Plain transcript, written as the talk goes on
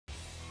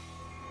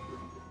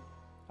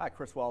Hi,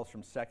 Chris Wallace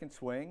from Second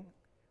Swing.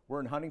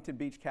 We're in Huntington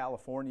Beach,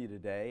 California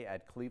today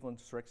at Cleveland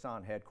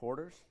Srixon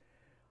headquarters.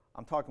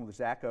 I'm talking with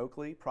Zach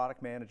Oakley,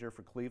 product manager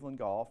for Cleveland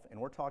Golf, and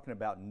we're talking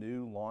about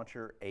new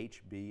Launcher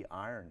HB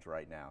irons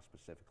right now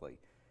specifically.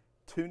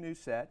 Two new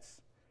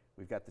sets.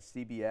 We've got the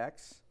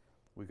CBX,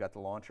 we've got the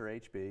Launcher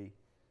HB.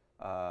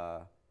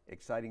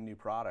 Exciting new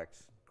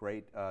products,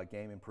 great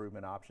game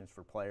improvement options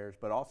for players,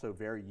 but also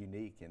very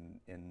unique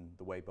in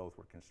the way both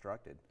were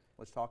constructed.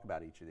 Let's talk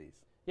about each of these.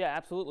 Yeah,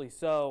 absolutely.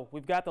 So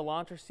we've got the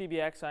Launcher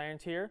CBX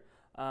irons here.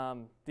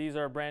 These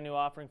are a brand new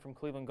offering from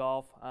Cleveland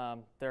Golf.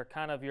 They're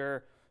kind of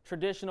your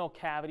traditional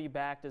cavity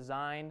back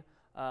design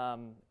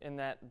in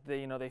that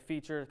they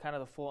feature kind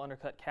of the full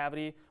undercut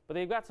cavity, but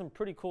they've got some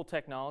pretty cool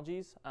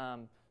technologies.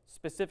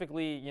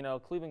 Specifically,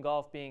 Cleveland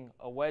Golf being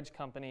a wedge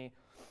company,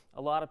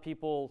 a lot of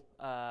people,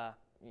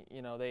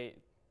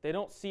 they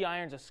don't see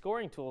irons as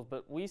scoring tools,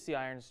 but we see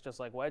irons just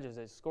like wedges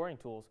as scoring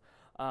tools.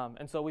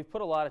 And so we've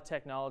put a lot of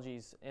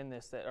technologies in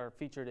this that are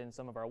featured in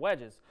some of our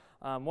wedges.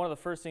 One of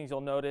the first things you'll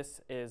notice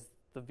is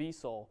the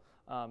V-sole.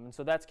 And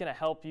so that's going to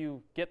help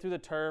you get through the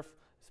turf,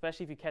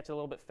 especially if you catch it a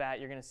little bit fat.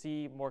 You're going to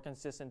see more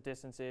consistent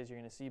distances. You're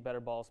going to see better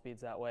ball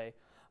speeds that way.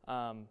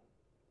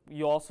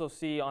 You also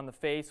see on the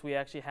face we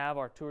actually have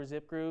our Tour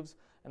Zip grooves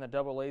and the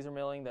double laser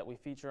milling that we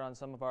feature on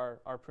some of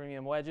our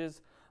premium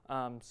wedges.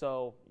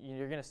 So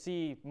you're going to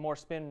see more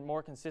spin,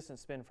 more consistent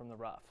spin from the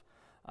rough.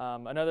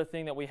 Another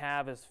thing that we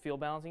have is field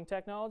balancing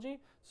technology.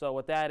 So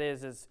what that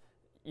is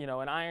in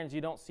irons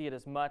you don't see it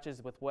as much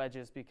as with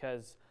wedges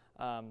because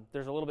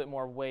there's a little bit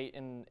more weight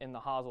in the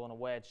hosel in a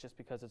wedge just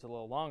because it's a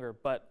little longer.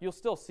 But you'll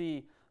still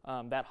see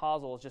that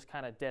hosel is just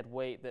kind of dead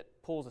weight that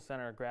pulls the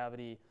center of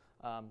gravity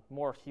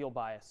more heel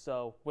bias.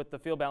 So with the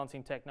field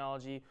balancing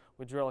technology,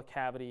 we drill a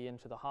cavity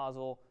into the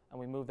hosel and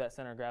we move that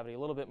center of gravity a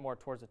little bit more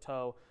towards the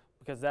toe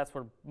because that's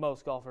where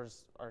most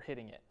golfers are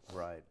hitting it.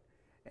 Right.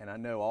 And I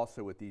know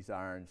also with these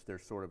irons,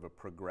 there's sort of a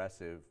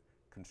progressive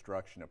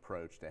construction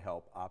approach to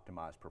help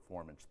optimize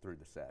performance through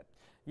the set.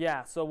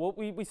 Yeah, so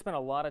we spent a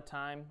lot of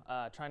time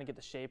trying to get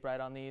the shape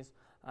right on these.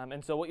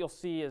 And so what you'll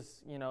see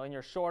is, in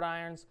your short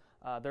irons,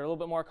 they're a little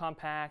bit more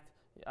compact.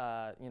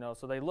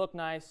 So they look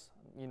nice,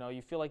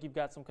 you feel like you've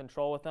got some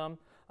control with them,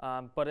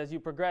 but as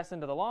you progress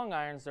into the long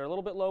irons, they're a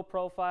little bit low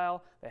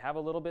profile, they have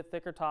a little bit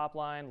thicker top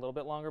line, a little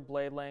bit longer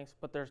blade lengths,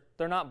 but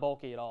they're not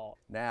bulky at all.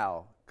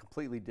 Now,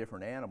 completely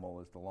different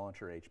animal is the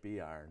Launcher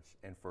HB irons,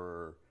 and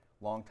for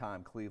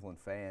longtime Cleveland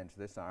fans,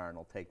 this iron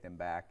will take them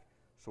back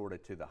sort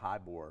of to the high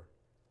bore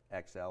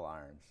XL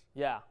irons.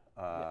 Yeah.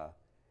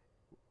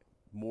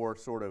 More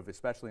sort of,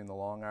 especially in the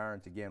long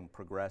irons, again,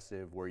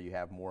 progressive, where you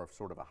have more of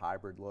sort of a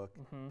hybrid look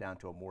down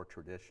to a more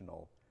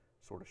traditional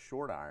sort of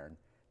short iron.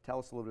 Tell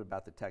us a little bit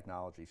about the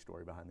technology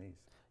story behind these.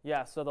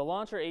 Yeah, so the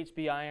Launcher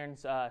HB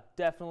irons,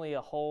 definitely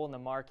a hole in the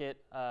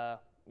market.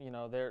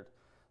 They're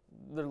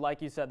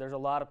like you said, there's a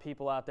lot of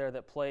people out there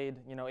that played,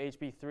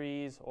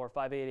 HB3s or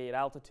 588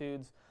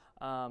 altitudes,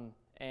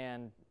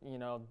 and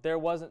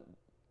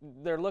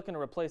they're looking to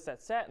replace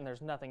that set and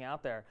there's nothing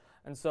out there.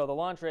 And so the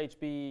Launcher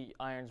HB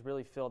irons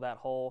really fill that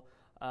hole.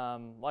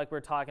 Like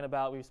we're talking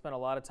about, we've spent a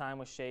lot of time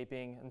with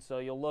shaping, and so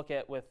you'll look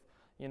at with,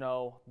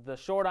 the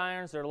short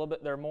irons,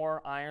 they're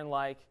more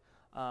iron-like,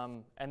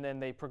 and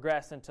then they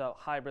progress into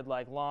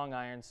hybrid-like long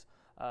irons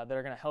that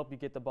are going to help you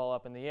get the ball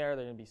up in the air.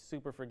 They're going to be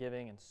super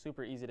forgiving and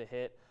super easy to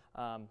hit.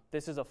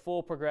 This is a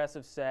full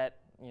progressive set,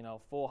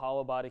 full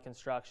hollow body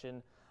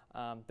construction.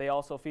 They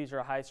also feature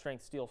a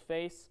high-strength steel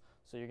face,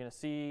 so you're going to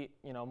see,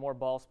 more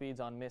ball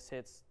speeds on miss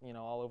hits,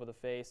 all over the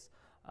face.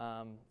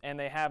 And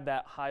they have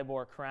that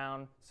high-bore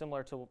crown,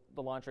 similar to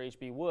the Launcher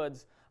HB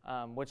Woods,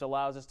 which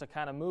allows us to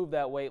kind of move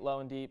that weight low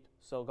and deep,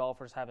 so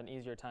golfers have an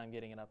easier time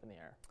getting it up in the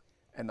air.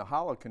 And the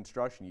hollow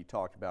construction you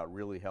talked about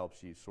really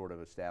helps you sort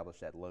of establish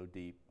that low,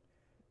 deep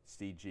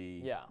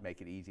CG,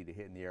 make it easy to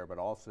hit in the air, but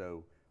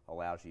also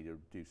allows you to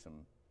do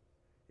some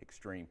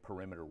extreme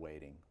perimeter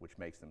weighting, which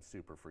makes them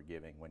super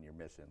forgiving when you're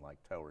missing like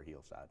toe or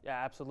heel side. Yeah,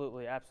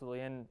 absolutely, absolutely.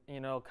 And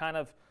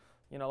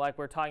like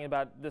we're talking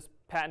about this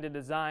patented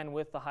design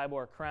with the high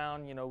bore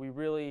crown,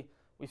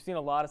 we've seen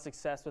a lot of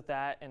success with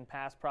that in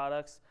past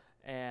products,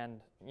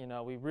 and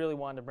we really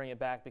wanted to bring it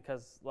back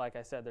because, like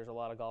I said, there's a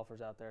lot of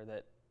golfers out there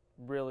that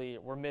really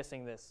were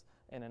missing this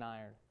in an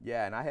iron.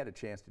 Yeah, and I had a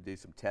chance to do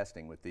some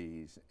testing with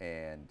these,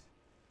 and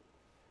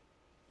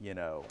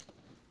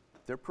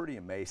they're pretty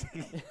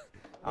amazing.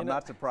 I'm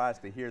not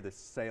surprised to hear the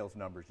sales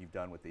numbers you've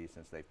done with these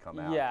since they've come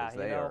out. Yeah, because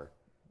they are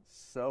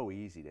so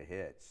easy to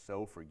hit,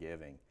 so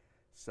forgiving,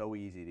 so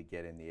easy to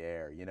get in the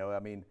air.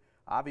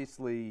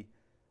 Obviously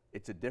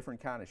it's a different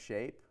kind of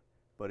shape,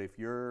 but if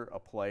you're a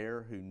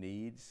player who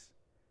needs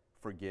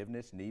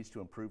forgiveness, needs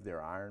to improve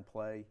their iron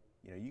play,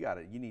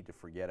 you need to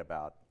forget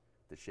about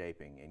the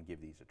shaping and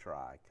give these a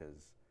try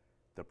because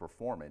the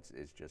performance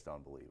is just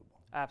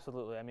unbelievable.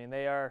 Absolutely.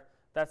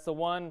 That's the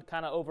one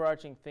kind of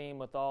overarching theme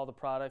with all the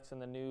products in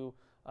the new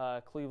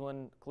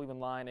Cleveland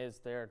line is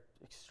they're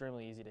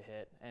extremely easy to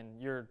hit, and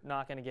you're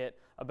not going to get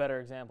a better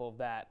example of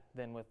that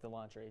than with the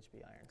Launcher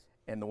HB irons.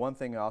 And the one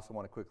thing I also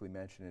want to quickly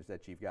mention is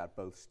that you've got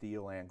both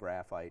steel and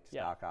graphite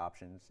stock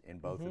options in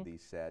both of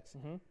these sets,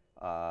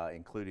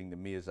 including the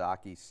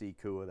Miyazaki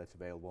Sikua that's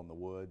available in the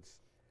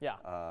woods. Yeah.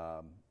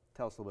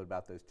 Tell us a little bit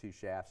about those two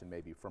shafts and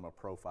maybe from a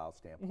profile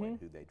standpoint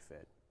who they'd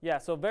fit. Yeah,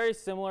 so very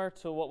similar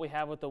to what we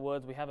have with the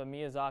woods. We have a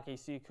Miyazaki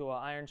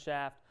Sikua iron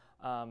shaft.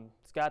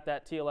 It's got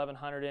that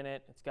T1100 in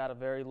it. It's got a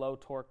very low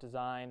torque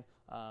design.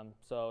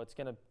 So it's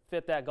going to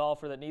fit that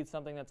golfer that needs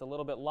something that's a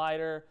little bit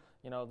lighter,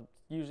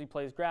 usually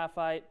plays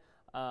graphite.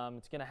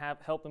 It's going to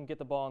help them get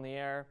the ball in the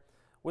air.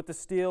 With the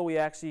steel, we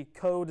actually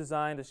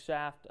co-designed a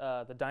shaft,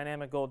 the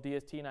Dynamic Gold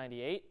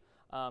DST98.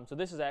 So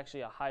this is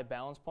actually a high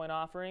balance point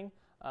offering,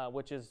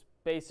 which is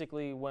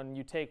basically when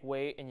you take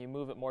weight and you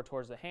move it more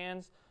towards the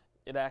hands,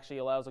 it actually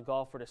allows a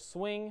golfer to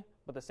swing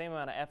with the same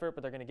amount of effort,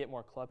 but they're going to get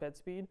more club head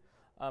speed.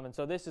 And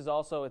so this is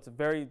also, it's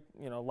very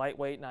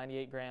lightweight,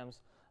 98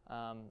 grams,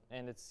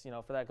 and it's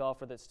for that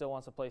golfer that still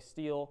wants to play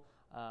steel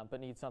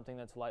but needs something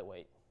that's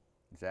lightweight.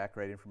 Zach,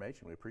 great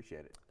information. We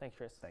appreciate it. Thanks,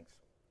 Chris. Thanks.